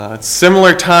It's a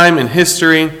similar time in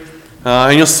history,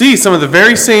 and you'll see some of the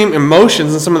very same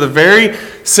emotions and some of the very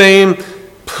same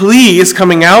pleas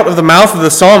coming out of the mouth of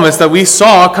the psalmist that we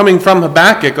saw coming from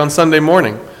Habakkuk on Sunday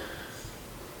morning.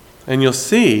 And you'll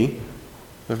see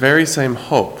the very same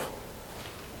hope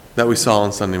that we saw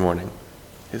on Sunday morning.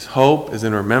 His hope is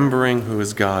in remembering who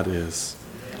his God is.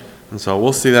 And so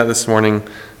we'll see that this morning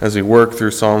as we work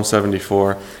through Psalm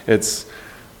 74. It's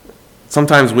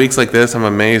sometimes weeks like this, I'm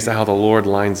amazed at how the Lord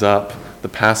lines up the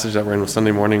passage that we're in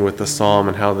Sunday morning with the psalm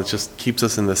and how that just keeps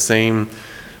us in the same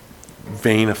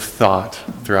vein of thought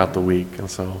throughout the week. And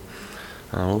so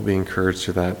we'll be encouraged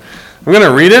to that. I'm going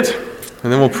to read it,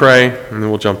 and then we'll pray, and then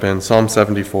we'll jump in. Psalm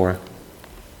 74.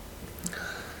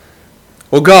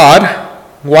 O God,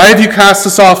 why have you cast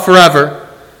us off forever?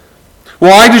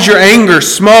 Why does your anger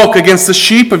smoke against the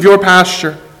sheep of your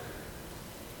pasture?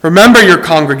 Remember your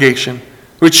congregation,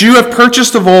 which you have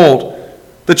purchased of old,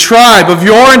 the tribe of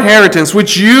your inheritance,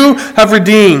 which you have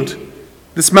redeemed,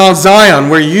 this Mount Zion,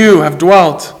 where you have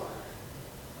dwelt.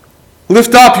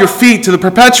 Lift up your feet to the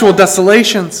perpetual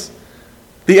desolations.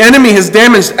 The enemy has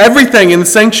damaged everything in the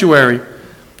sanctuary.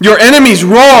 Your enemies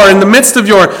roar in the midst of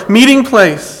your meeting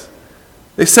place.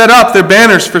 They set up their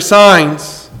banners for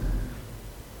signs.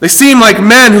 They seem like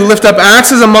men who lift up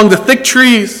axes among the thick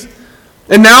trees.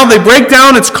 And now they break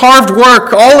down its carved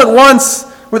work all at once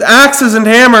with axes and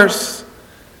hammers.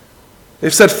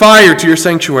 They've set fire to your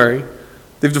sanctuary.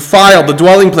 They've defiled the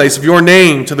dwelling place of your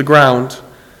name to the ground.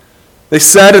 They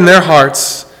said in their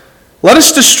hearts, let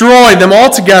us destroy them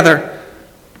altogether.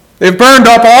 They've burned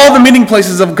up all the meeting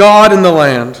places of God in the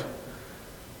land.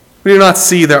 We do not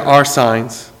see there are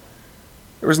signs.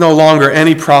 There is no longer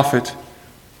any prophet,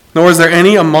 nor is there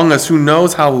any among us who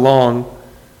knows how long.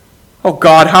 Oh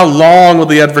God, how long will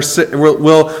the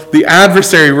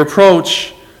adversary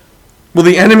reproach? Will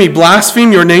the enemy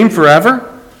blaspheme your name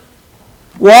forever?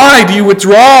 Why do you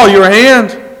withdraw your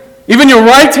hand, even your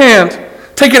right hand?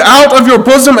 Take it out of your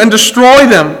bosom and destroy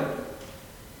them.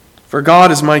 For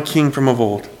God is my king from of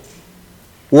old,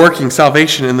 working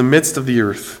salvation in the midst of the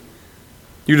earth.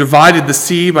 You divided the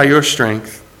sea by your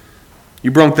strength.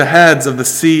 You broke the heads of the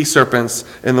sea serpents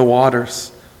in the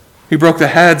waters. You broke the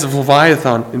heads of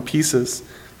Leviathan in pieces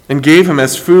and gave him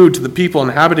as food to the people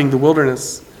inhabiting the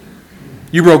wilderness.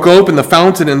 You broke open the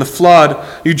fountain in the flood.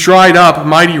 You dried up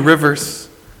mighty rivers.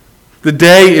 The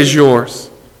day is yours.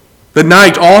 The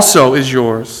night also is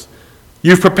yours.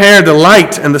 You've prepared the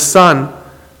light and the sun.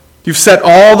 You've set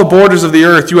all the borders of the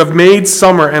earth. You have made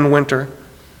summer and winter.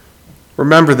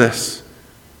 Remember this,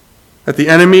 that the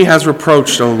enemy has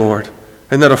reproached, O Lord,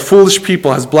 and that a foolish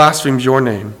people has blasphemed your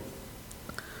name.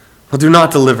 Well, do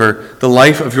not deliver the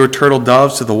life of your turtle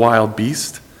doves to the wild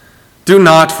beast. Do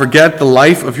not forget the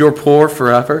life of your poor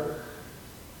forever.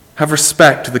 Have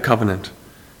respect to the covenant,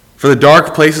 for the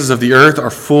dark places of the earth are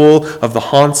full of the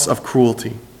haunts of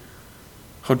cruelty.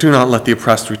 Oh, do not let the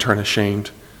oppressed return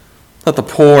ashamed. Let the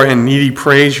poor and needy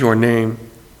praise your name.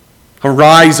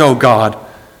 Arise, O God,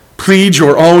 plead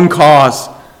your own cause.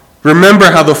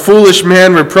 Remember how the foolish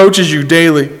man reproaches you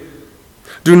daily.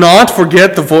 Do not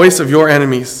forget the voice of your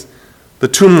enemies. The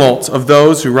tumult of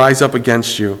those who rise up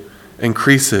against you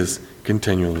increases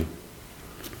continually.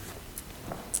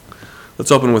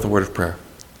 Let's open with a word of prayer.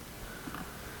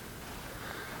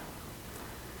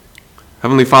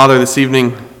 Heavenly Father, this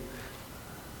evening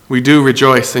we do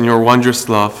rejoice in your wondrous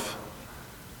love.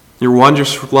 Your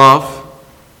wondrous love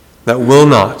that will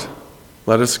not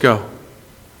let us go.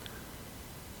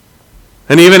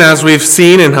 And even as we've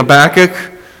seen in Habakkuk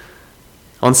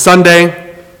on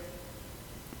Sunday,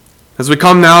 as we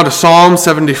come now to Psalm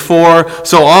 74,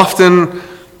 so often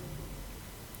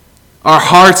our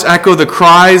hearts echo the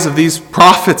cries of these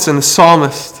prophets and the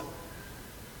psalmist.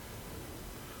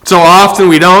 So often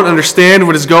we don't understand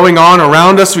what is going on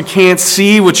around us. We can't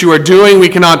see what you are doing. We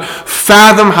cannot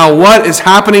fathom how what is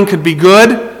happening could be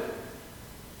good.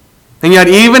 And yet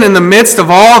even in the midst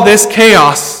of all this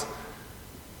chaos,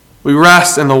 we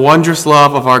rest in the wondrous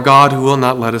love of our God who will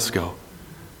not let us go.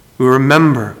 We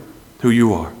remember who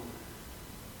you are.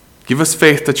 Give us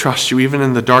faith to trust you even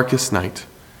in the darkest night.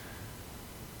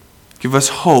 Give us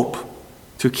hope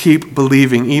to keep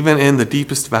believing even in the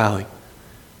deepest valley.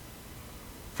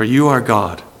 For you are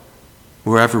God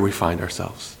wherever we find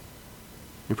ourselves.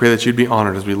 We pray that you'd be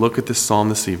honored as we look at this psalm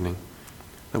this evening,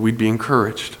 that we'd be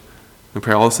encouraged. We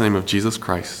pray all this in the name of Jesus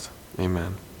Christ.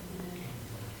 Amen.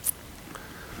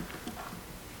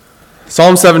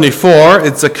 Psalm 74,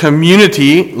 it's a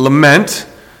community lament.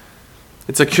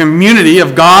 It's a community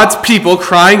of God's people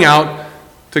crying out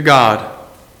to God.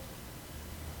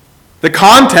 The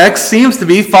context seems to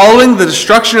be following the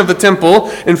destruction of the temple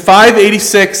in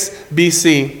 586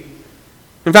 BC.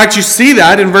 In fact, you see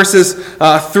that in verses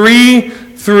 3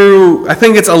 through, I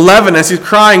think it's 11, as he's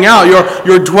crying out,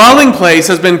 your dwelling place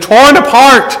has been torn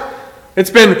apart. It's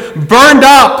been burned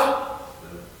up.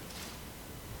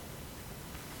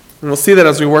 And we'll see that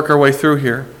as we work our way through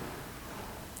here.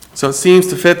 So it seems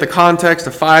to fit the context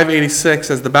of 586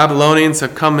 as the Babylonians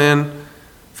have come in.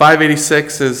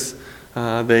 586 is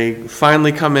they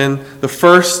finally come in. The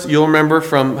first, you'll remember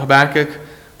from Habakkuk,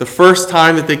 the first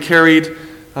time that they carried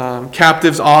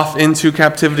captives off into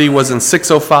captivity was in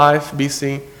 605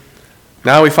 BC.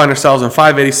 Now we find ourselves in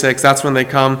 586. That's when they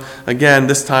come. Again,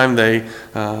 this time they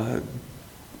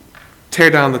tear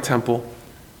down the temple,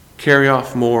 carry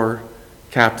off more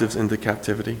captives into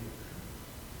captivity.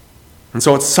 And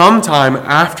so it's sometime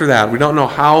after that. We don't know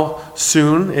how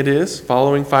soon it is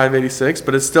following 586,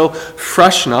 but it's still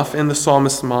fresh enough in the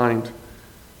psalmist's mind.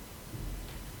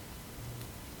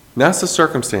 And that's the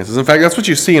circumstances. In fact, that's what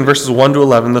you see in verses 1 to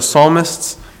 11, the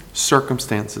psalmist's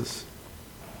circumstances.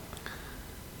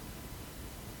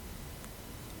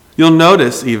 You'll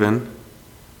notice even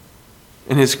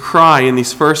in his cry in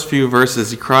these first few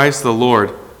verses, he cries to the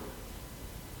Lord.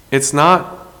 It's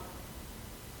not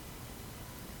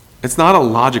a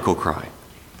logical cry.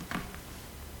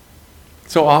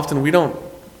 So often we don't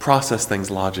process things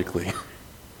logically,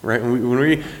 right? When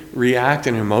we react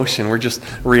in emotion, we're just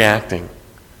reacting.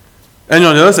 And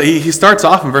you'll notice that he starts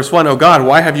off in verse 1, "Oh God,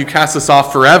 why have you cast us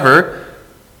off forever?"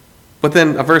 But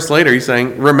then a verse later he's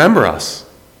saying, "Remember us.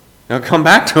 Come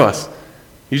back to us.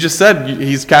 You just said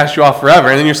he's cast you off forever."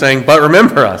 And then you're saying, "But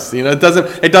remember us." It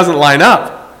doesn't line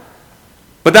up.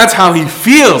 But that's how he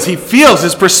feels. He feels,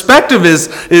 his perspective is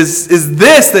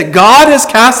this, that God has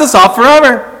cast us off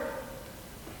forever.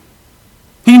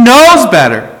 He knows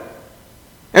better.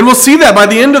 And we'll see that by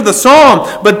the end of the psalm.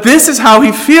 But this is how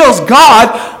he feels.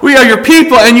 God, we are your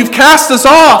people and you've cast us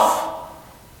off.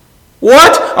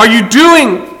 What are you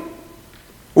doing?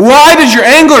 Why does your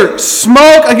anger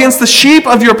smoke against the sheep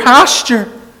of your pasture?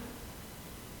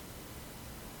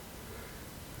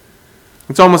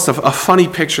 It's almost a funny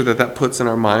picture that puts in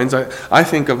our minds. I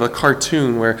think of a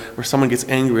cartoon where someone gets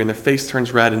angry and their face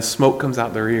turns red and smoke comes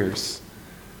out their ears.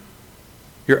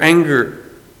 Your anger,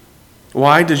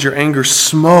 why does your anger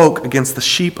smoke against the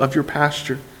sheep of your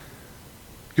pasture?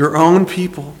 Your own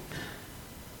people.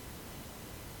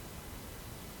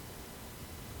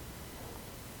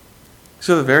 These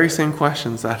are the very same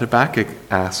questions that Habakkuk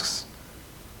asks.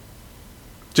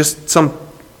 Just some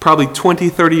probably 20,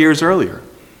 30 years earlier.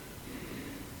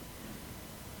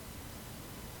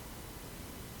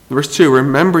 Verse 2,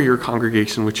 "Remember your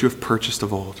congregation which you have purchased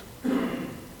of old,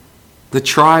 the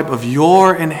tribe of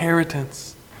your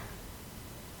inheritance."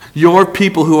 Your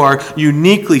people who are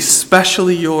uniquely,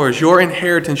 specially yours, your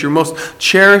inheritance, your most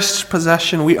cherished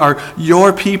possession. We are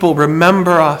your people.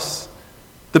 Remember us,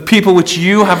 the people which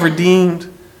you have redeemed,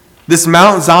 this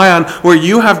Mount Zion where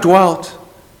you have dwelt.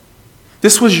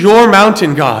 This was your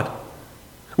mountain, God.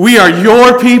 We are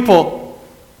your people.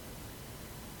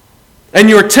 And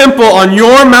your temple on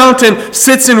your mountain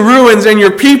sits in ruins, and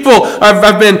your people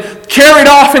have been carried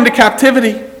off into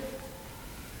captivity.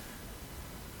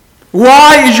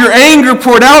 Why is your anger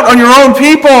poured out on your own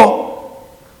people?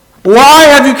 Why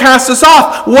have you cast us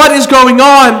off? What is going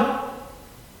on?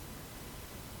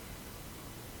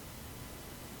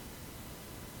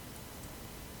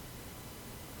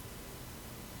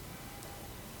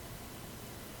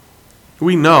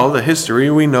 We know the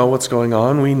history. We know what's going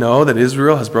on. We know that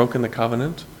Israel has broken the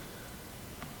covenant.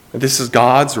 This is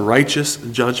God's righteous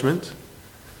judgment.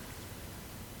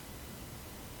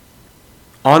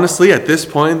 Honestly, at this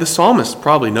point, the psalmist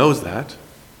probably knows that.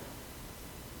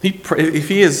 If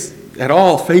he is at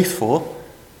all faithful,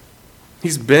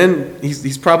 he's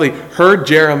probably heard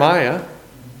Jeremiah.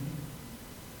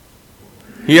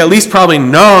 He at least probably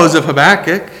knows of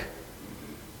Habakkuk.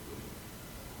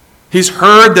 He's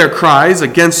heard their cries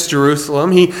against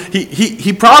Jerusalem.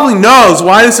 He probably knows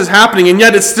why this is happening, and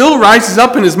yet it still rises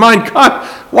up in his mind. God,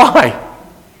 why?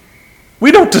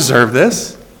 We don't deserve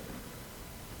this.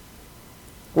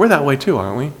 We're that way too,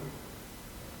 aren't we?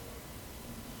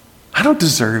 I don't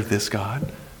deserve this, God.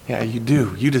 Yeah, you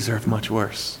do. You deserve much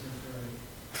worse.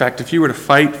 In fact, if you were to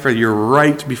fight for your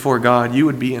right before God, you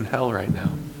would be in hell right now.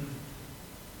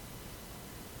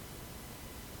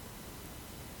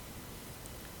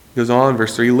 He goes on,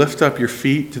 verse 3, "Lift up your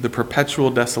feet to the perpetual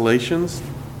desolations."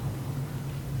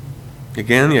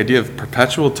 Again, the idea of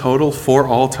perpetual, total, for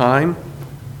all time.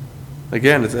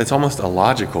 Again, it's almost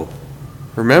illogical.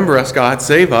 Remember us, God,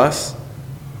 save us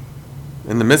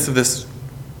in the midst of this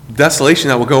desolation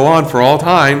that will go on for all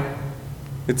time.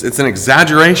 It's an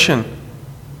exaggeration.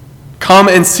 Come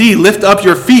and see. Lift up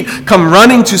your feet. Come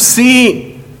running to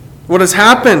see what has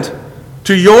happened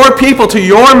to your people, to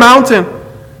your mountain.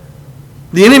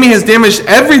 The enemy has damaged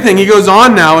everything. He goes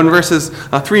on now in verses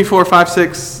 3, 4, 5,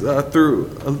 6 through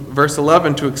verse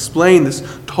 11 to explain this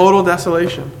total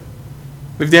desolation.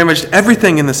 We've damaged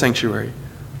everything in the sanctuary.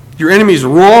 Your enemies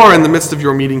roar in the midst of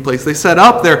your meeting place. They set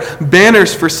up their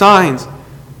banners for signs.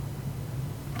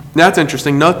 That's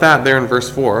interesting. Note that there in verse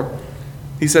 4.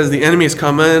 He says the enemy has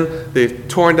come in. They've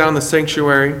torn down the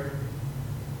sanctuary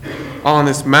on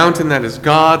this mountain that is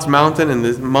God's mountain, and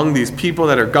among these people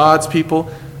that are God's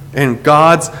people, and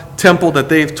God's temple that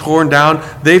they've torn down,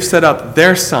 they've set up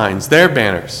their signs, their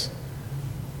banners.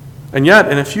 And yet,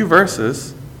 in a few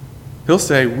verses, he'll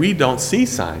say, we don't see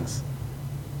signs.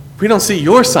 We don't see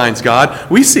your signs, God.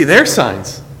 We see their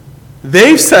signs.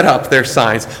 They've set up their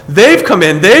signs. They've come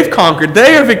in. They've conquered.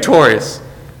 They are victorious.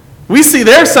 We see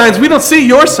their signs. We don't see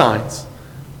your signs.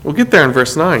 We'll get there in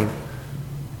verse 9.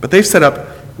 But they've set up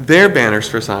their banners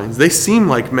for signs. They seem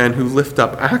like men who lift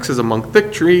up axes among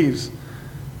thick trees.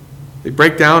 They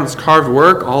break down its carved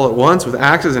work all at once with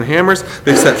axes and hammers.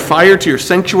 They've set fire to your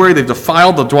sanctuary. They've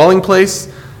defiled the dwelling place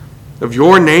of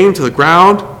your name to the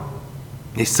ground.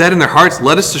 They said in their hearts,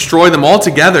 let us destroy them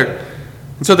altogether.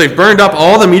 And so they've burned up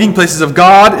all the meeting places of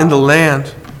God in the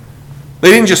land.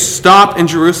 They didn't just stop in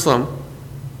Jerusalem.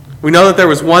 We know that there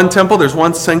was one temple, there's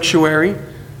one sanctuary.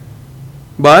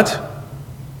 But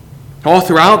all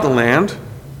throughout the land,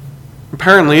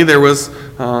 apparently there was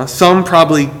some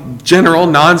probably general,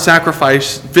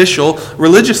 non-sacrificial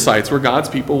religious sites where God's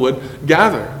people would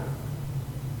gather.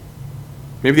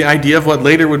 Maybe the idea of what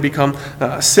later would become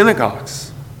synagogues.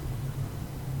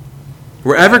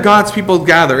 Wherever God's people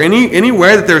gather,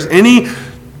 anywhere that there's any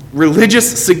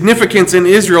religious significance in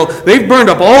Israel, they've burned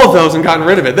up all of those and gotten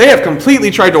rid of it. They have completely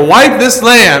tried to wipe this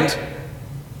land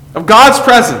of God's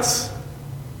presence.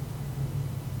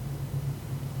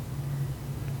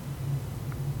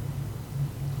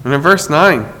 And in verse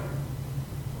 9,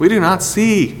 we do not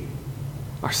see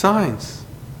our signs.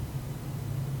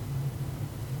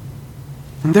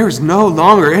 And there is no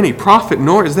longer any prophet,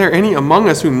 nor is there any among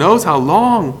us who knows how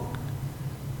long.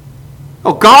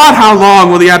 Oh God, how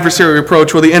long will the adversary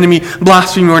reproach? Will the enemy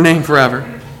blaspheme your name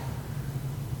forever?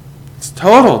 It's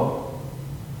total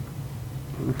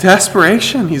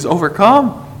desperation. He's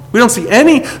overcome. We don't see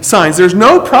any signs. There's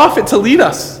no prophet to lead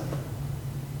us.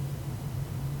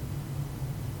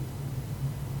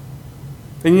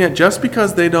 And yet, just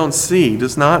because they don't see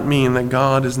does not mean that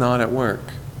God is not at work.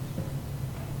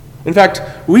 In fact,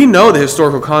 we know the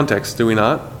historical context, do we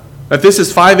not? If this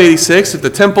is 586, if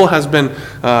the temple has been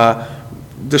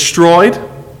destroyed,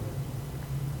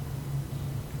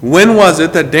 when was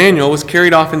it that Daniel was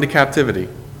carried off into captivity?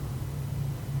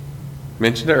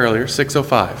 Mentioned it earlier,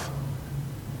 605.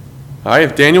 All right,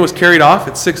 if Daniel was carried off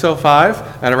at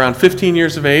 605 at around 15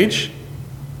 years of age,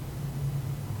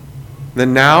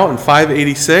 then now in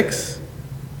 586,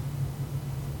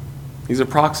 he's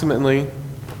approximately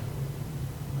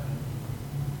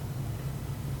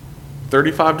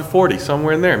 35 to 40,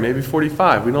 somewhere in there, maybe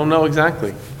 45. We don't know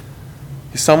exactly.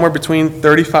 He's somewhere between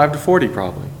 35 to 40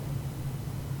 probably.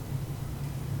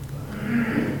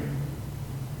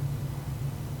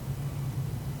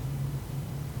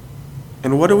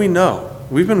 And what do we know?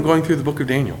 We've been going through the book of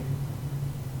Daniel.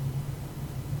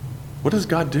 What does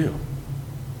God do?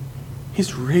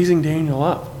 He's raising Daniel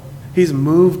up. He's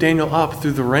moved Daniel up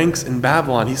through the ranks in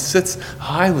Babylon. He sits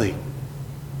highly.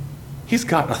 He's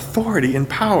got authority and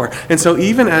power. And so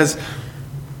even as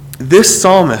this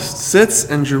psalmist sits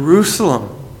in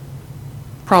Jerusalem,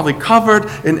 probably covered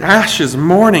in ashes,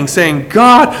 mourning, saying,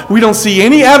 God, we don't see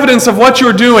any evidence of what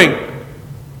you're doing.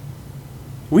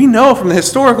 We know from the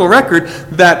historical record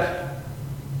that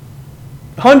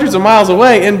hundreds of miles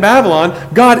away in Babylon,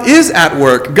 God is at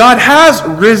work. God has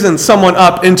risen someone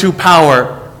up into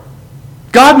power.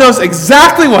 God knows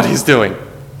exactly what he's doing.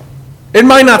 It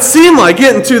might not seem like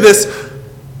it to this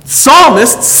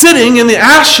psalmist sitting in the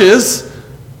ashes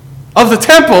of the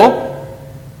temple.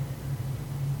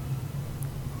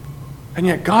 And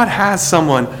yet God has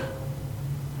someone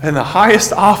in the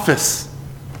highest office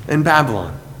in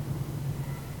Babylon.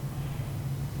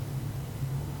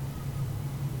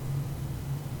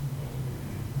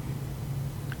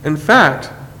 In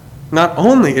fact, not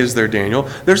only is there Daniel,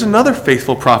 there's another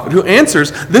faithful prophet who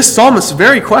answers this psalmist's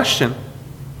very question.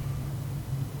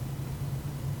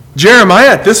 Jeremiah,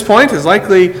 at this point, has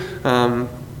likely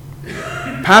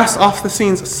passed off the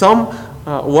scenes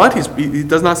somewhat. He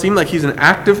does not seem like he's an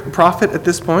active prophet at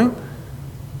this point.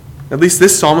 At least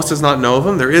this psalmist does not know of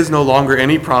him. There is no longer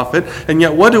any prophet. And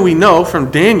yet what do we know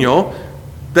from Daniel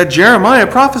that Jeremiah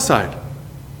prophesied?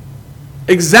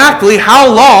 Exactly how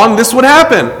long this would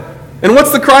happen. And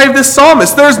what's the cry of this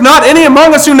psalmist? There is not any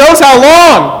among us who knows how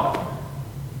long.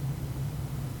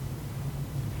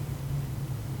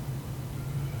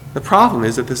 The problem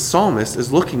is that this psalmist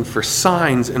is looking for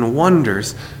signs and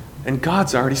wonders, and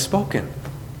God's already spoken.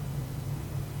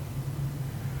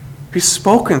 He's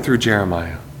spoken through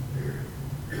Jeremiah.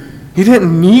 He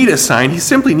didn't need a sign. He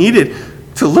simply needed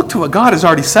to look to what God has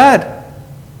already said.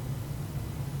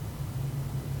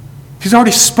 He's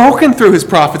already spoken through his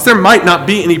prophets. There might not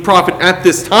be any prophet at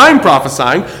this time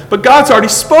prophesying, but God's already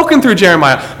spoken through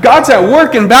Jeremiah. God's at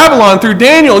work in Babylon through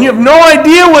Daniel, and you have no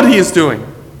idea what he is doing.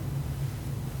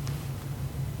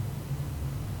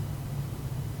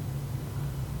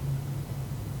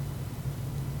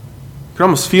 You can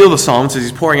almost feel the psalmist as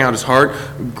he's pouring out his heart,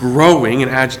 growing in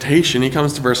agitation. He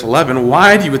comes to verse 11.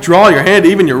 Why do you withdraw your hand,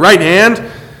 even your right hand?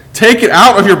 Take it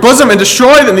out of your bosom and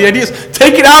destroy them. The idea is,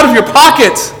 take it out of your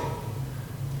pocket.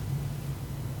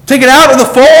 Take it out of the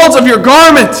folds of your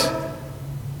garment.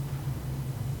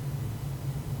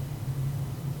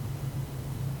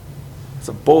 It's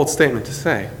a bold statement to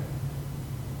say.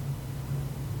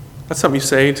 That's something you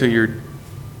say to your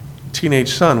teenage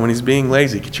son when he's being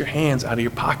lazy. Get your hands out of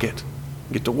your pocket.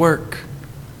 Get to work.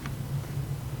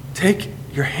 Take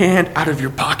your hand out of your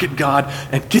pocket, God,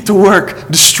 and get to work.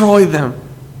 Destroy them.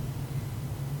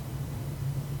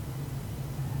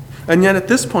 And yet at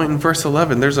this point in verse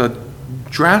 11, there's a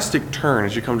drastic turn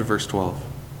as you come to verse 12.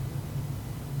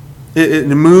 It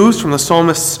moves from the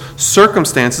psalmist's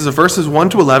circumstances of verses 1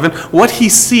 to 11, what he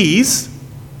sees.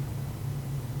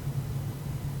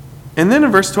 And then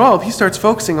in verse 12, he starts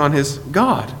focusing on his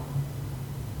God.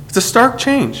 It's a stark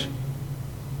change.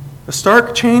 A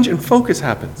stark change in focus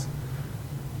happens.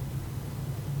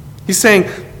 He's saying,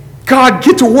 God,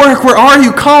 get to work. Where are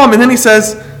you? Come. And then he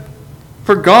says,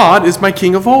 for God is my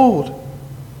king of old,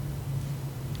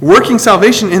 working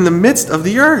salvation in the midst of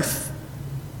the earth.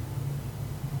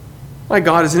 My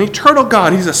God is an eternal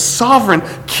God. He's a sovereign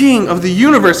king of the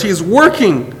universe. He is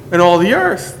working in all the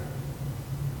earth.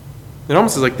 It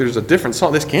almost is like there's a different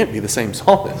psalmist. This can't be the same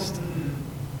psalmist.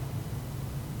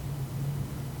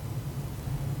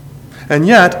 And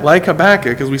yet, like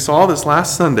Habakkuk, as we saw this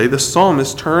last Sunday, the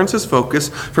psalmist turns his focus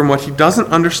from what he doesn't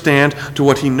understand to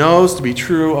what he knows to be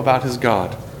true about his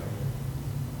God.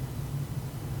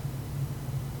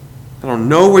 I don't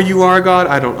know where you are, God.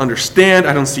 I don't understand.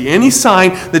 I don't see any sign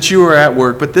that you are at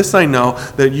work. But this I know,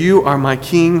 that you are my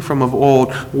king from of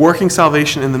old, working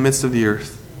salvation in the midst of the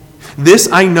earth. This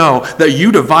I know, that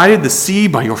you divided the sea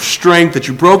by your strength, that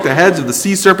you broke the heads of the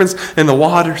sea serpents and the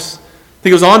waters. He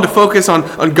goes on to focus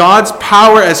on God's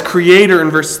power as creator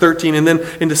in verse 13 and then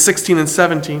into 16 and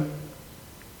 17.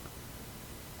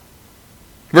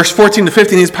 Verse 14 to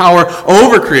 15, his power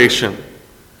over creation.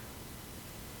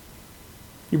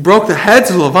 You broke the heads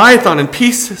of Leviathan in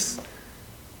pieces.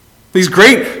 These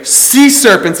great sea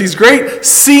serpents, these great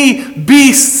sea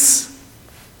beasts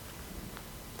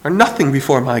are nothing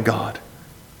before my God.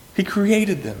 He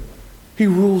created them. He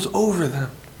rules over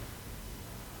them.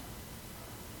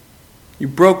 You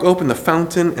broke open the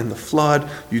fountain and the flood.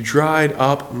 You dried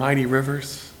up mighty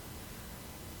rivers.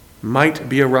 Might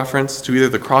be a reference to either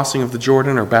the crossing of the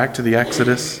Jordan or back to the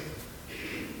Exodus.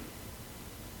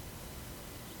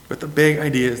 But the big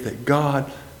idea is that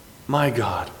God, my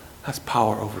God, has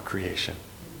power over creation.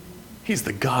 He's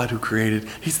the God who created.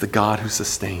 He's the God who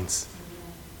sustains.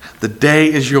 The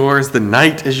day is yours. The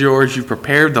night is yours. You've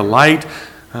prepared the light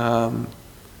and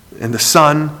the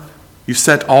sun. You've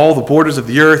set all the borders of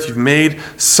the earth. You've made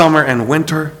summer and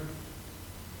winter.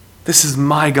 This is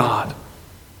my God.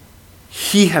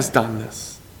 He has done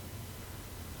this.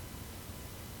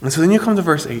 And so then you come to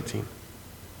verse 18.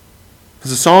 As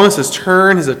the psalmist has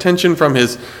turned his attention from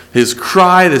his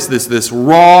cry, this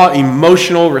raw,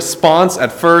 emotional response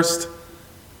at first.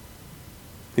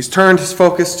 He's turned his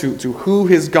focus to who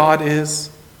his God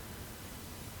is.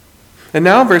 And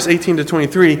now, verse 18 to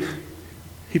 23,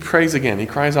 he prays again. He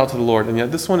cries out to the Lord. And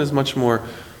yet this one is much more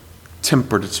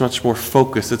tempered. It's much more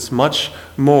focused. It's much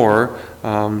more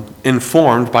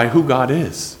informed by who God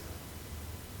is.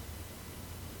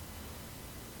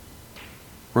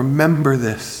 Remember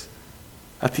this,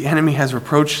 that the enemy has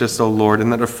reproached us, O Lord,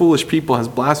 and that a foolish people has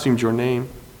blasphemed your name.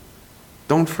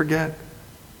 Don't forget.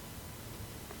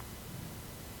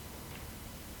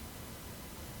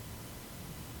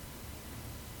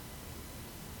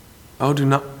 Oh,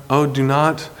 do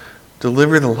not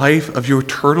deliver the life of your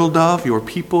turtle dove, your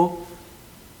people,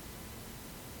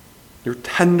 your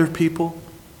tender people.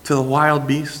 to the wild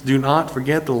beasts, do not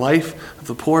forget the life of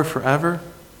the poor forever.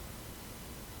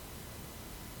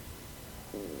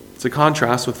 It's a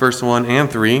contrast with verse 1 and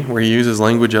 3, where he uses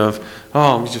language of,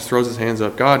 he just throws his hands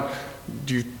up. God,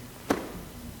 you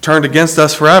turned against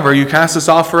us forever. You cast us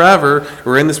off forever.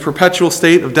 We're in this perpetual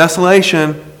state of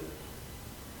desolation.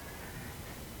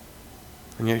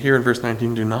 And yet here in verse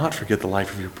 19, do not forget the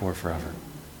life of your poor forever.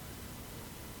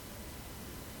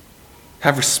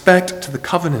 Have respect to the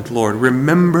covenant, Lord.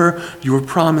 Remember your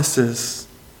promises.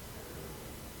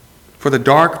 For the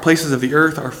dark places of the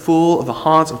earth are full of the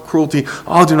haunts of cruelty.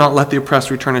 Oh, do not let the oppressed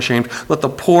return ashamed. Let the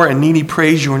poor and needy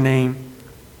praise your name.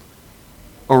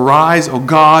 Arise, O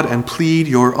God, and plead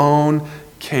your own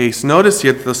case. Notice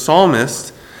here that the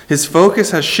psalmist, his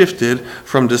focus has shifted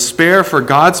from despair for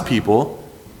God's people,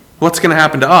 what's going to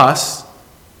happen to us,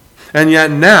 and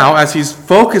yet now, as he's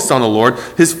focused on the Lord,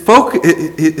 his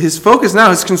focus now,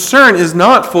 his concern is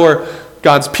not for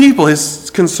God's people. His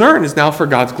concern is now for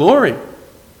God's glory.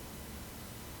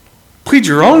 Plead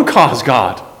your own cause,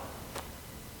 God.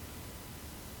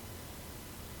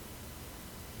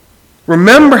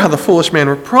 Remember how the foolish man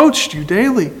reproached you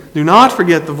daily. Do not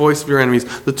forget the voice of your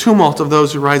enemies. The tumult of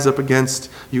those who rise up against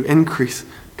you increase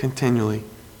continually.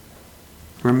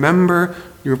 Remember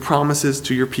your promises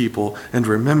to your people, and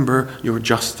remember your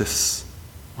justice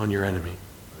on your enemy.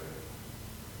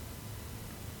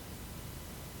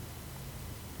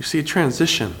 You see a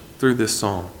transition through this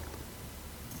psalm.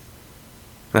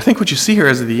 And I think what you see here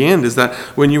as at the end is that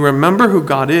when you remember who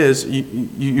God is,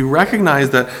 you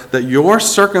recognize that your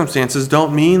circumstances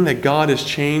don't mean that God has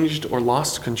changed or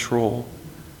lost control.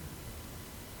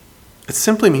 It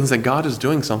simply means that God is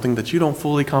doing something that you don't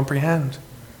fully comprehend.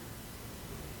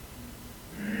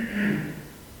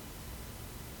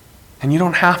 And you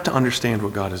don't have to understand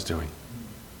what God is doing.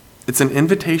 It's an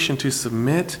invitation to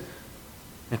submit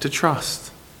and to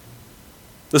trust.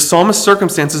 The psalmist's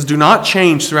circumstances do not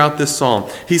change throughout this psalm.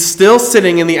 He's still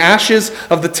sitting in the ashes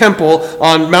of the temple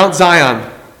on Mount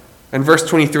Zion. In verse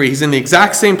 23, he's in the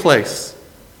exact same place.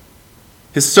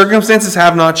 His circumstances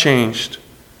have not changed.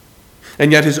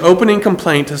 And yet his opening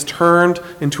complaint has turned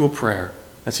into a prayer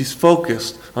as he's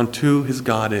focused on who his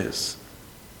God is.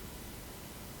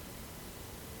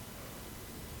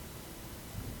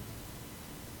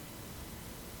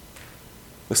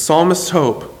 The psalmist's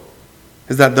hope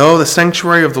is that though the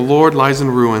sanctuary of the Lord lies in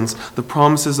ruins, the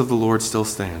promises of the Lord still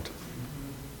stand.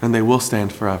 And they will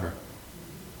stand forever.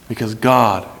 Because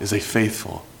God is a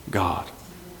faithful God.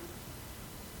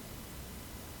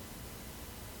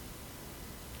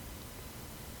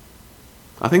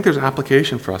 I think there's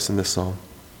application for us in this psalm.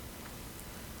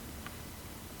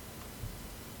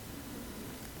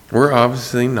 We're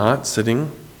obviously not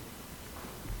sitting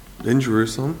in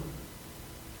Jerusalem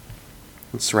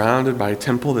and surrounded by a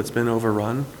temple that's been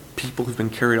overrun, people who've been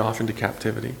carried off into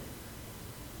captivity.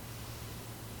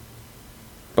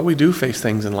 But we do face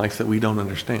things in life that we don't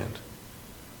understand.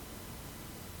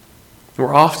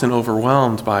 We're often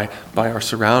overwhelmed by our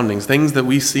surroundings, things that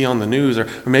we see on the news, or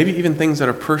maybe even things that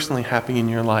are personally happening in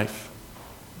your life.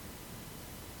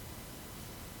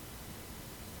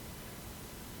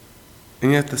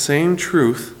 And yet the same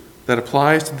truth that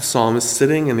applies to the psalmist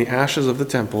sitting in the ashes of the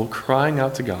temple, crying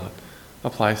out to God,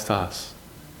 applies to us.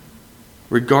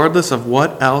 Regardless of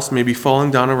what else may be falling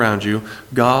down around you,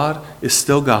 God is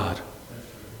still God.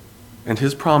 And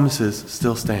his promises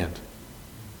still stand.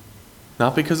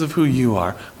 Not because of who you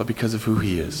are, but because of who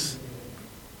he is.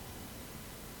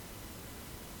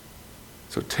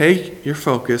 So take your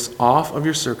focus off of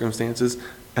your circumstances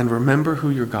and remember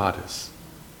who your God is.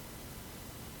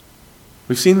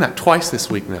 We've seen that twice this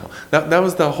week now. That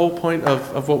was the whole point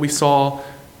of what we saw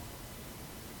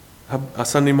a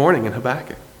Sunday morning in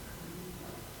Habakkuk.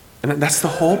 And that's the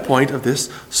whole point of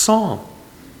this psalm.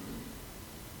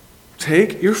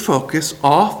 Take your focus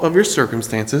off of your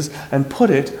circumstances and put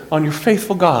it on your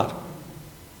faithful God.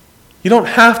 You don't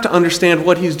have to understand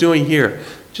what he's doing here.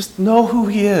 Just know who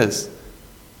he is.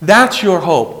 That's your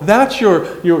hope. That's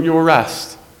your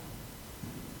rest.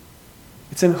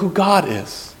 It's in who God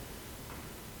is,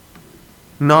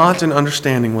 not in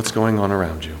understanding what's going on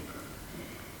around you.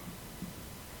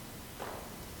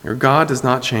 Your God does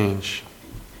not change.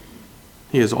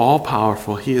 He is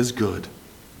all-powerful. He is good.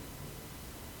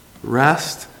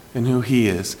 Rest in who he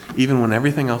is, even when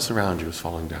everything else around you is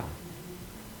falling down.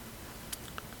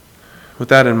 With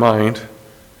that in mind,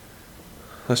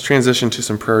 let's transition to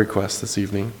some prayer requests this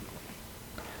evening.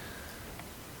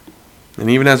 And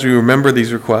even as we remember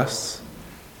these requests,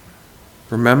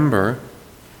 remember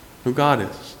who God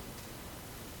is.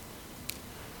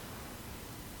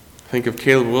 Think of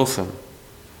Caleb Wilson.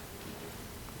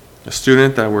 a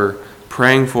student that we're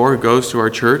praying for who goes to our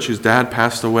church, whose dad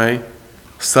passed away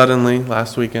suddenly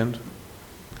last weekend.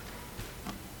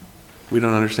 We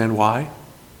don't understand why.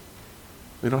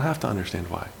 We don't have to understand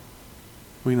why.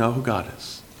 We know who God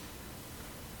is.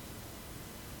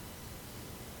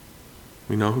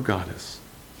 We know who God is.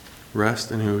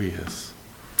 Rest in who He is.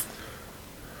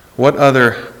 What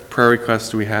other prayer requests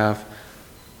do we have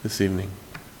this evening?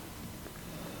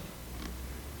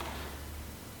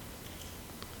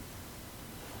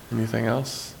 Anything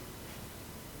else?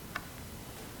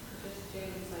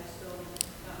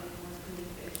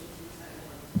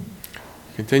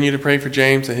 Continue to pray for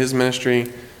James and his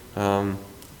ministry.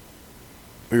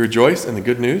 We rejoice in the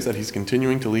good news that he's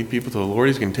continuing to lead people to the Lord.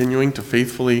 He's continuing to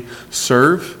faithfully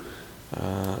serve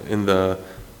in the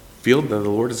field that the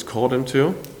Lord has called him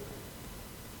to.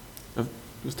 I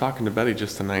was talking to Betty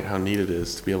just tonight how neat it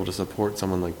is to be able to support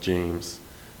someone like James,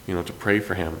 to pray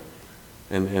for him.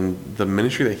 And the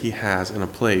ministry that he has in a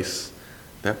place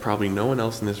that probably no one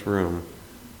else in this room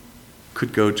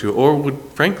could go to or would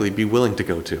frankly be willing to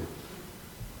go to.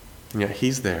 And yet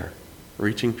he's there,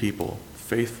 reaching people,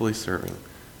 faithfully serving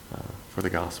for the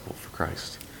gospel, for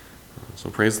Christ. So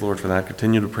praise the Lord for that.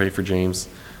 Continue to pray for James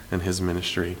and his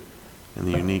ministry and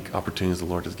the unique opportunities the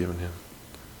Lord has given him.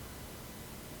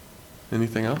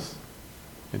 Anything else?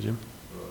 Hey, Jim?